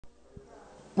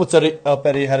What's up,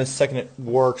 Eddie? Had a second at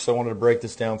work, so I wanted to break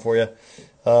this down for you.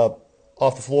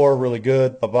 Off the floor, really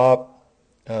good. Bop, bop.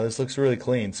 This looks really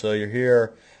clean. So you're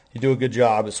here. You do a good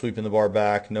job at sweeping the bar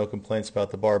back. No complaints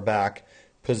about the bar back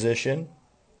position.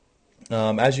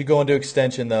 As you go into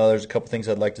extension, though, there's a couple things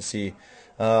I'd like to see.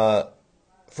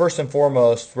 First and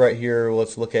foremost, right here,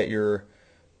 let's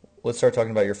start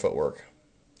talking about your footwork.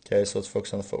 Okay, so let's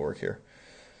focus on the footwork here.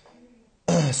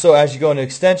 So as you go into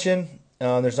extension,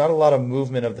 there's not a lot of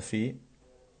movement of the feet.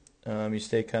 You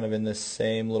stay kind of in this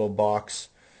same little box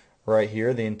right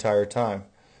here the entire time.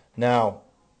 Now,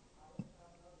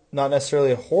 not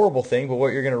necessarily a horrible thing, but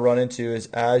what you're going to run into is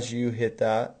as you hit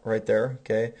that right there,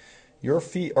 okay, your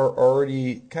feet are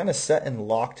already kind of set and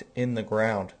locked in the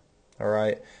ground, all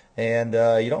right? And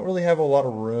you don't really have a lot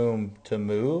of room to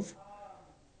move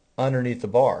underneath the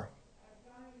bar.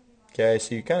 Okay,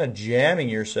 so you're kind of jamming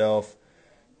yourself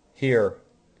here.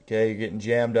 Okay, you're getting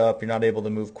jammed up. You're not able to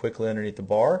move quickly underneath the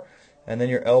bar, and then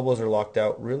your elbows are locked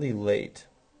out really late.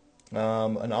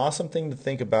 An awesome thing to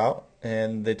think about,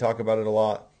 and they talk about it a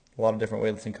lot. A lot of different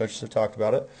weightlifting coaches have talked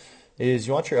about it, is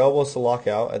you want your elbows to lock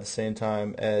out at the same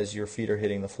time as your feet are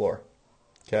hitting the floor.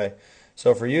 Okay,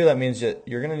 so for you that means that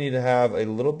you're going to need to have a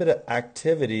little bit of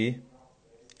activity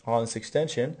on this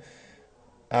extension.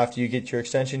 After you get your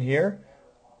extension here,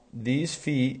 these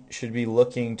feet should be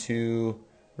looking to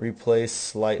replace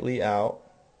slightly out,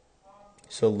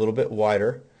 so a little bit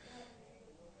wider,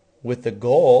 with the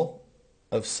goal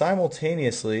of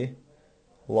simultaneously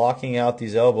locking out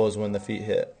these elbows when the feet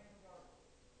hit.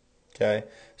 Okay,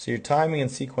 so your timing and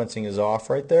sequencing is off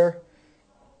right there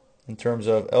in terms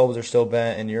of elbows are still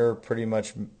bent and you're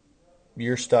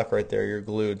stuck right there, you're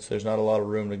glued, so there's not a lot of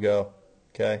room to go.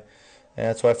 Okay, and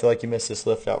that's why I feel like you missed this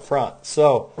lift out front.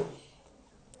 So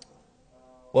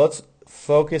let's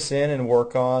focus in and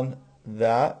work on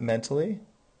that mentally.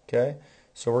 Okay,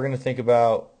 so we're going to think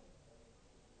about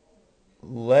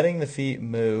letting the feet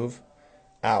move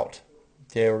out.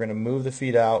 Okay, we're going to move the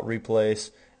feet out,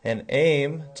 replace, and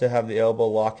aim to have the elbow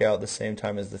lock out at the same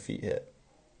time as the feet hit.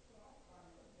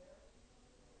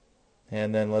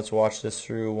 And then let's watch this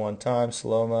through one time,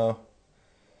 slow-mo.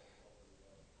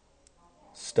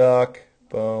 Stuck,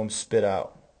 boom, spit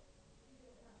out.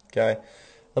 Okay,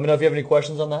 let me know if you have any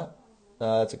questions on that.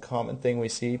 It's a common thing we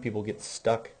see. People get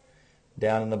stuck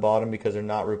down in the bottom because they're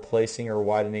not replacing or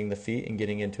widening the feet and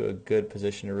getting into a good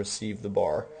position to receive the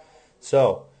bar.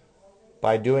 So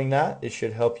by doing that, it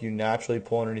should help you naturally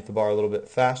pull underneath the bar a little bit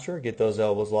faster, get those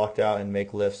elbows locked out, and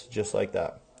make lifts just like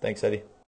that. Thanks, Eddie.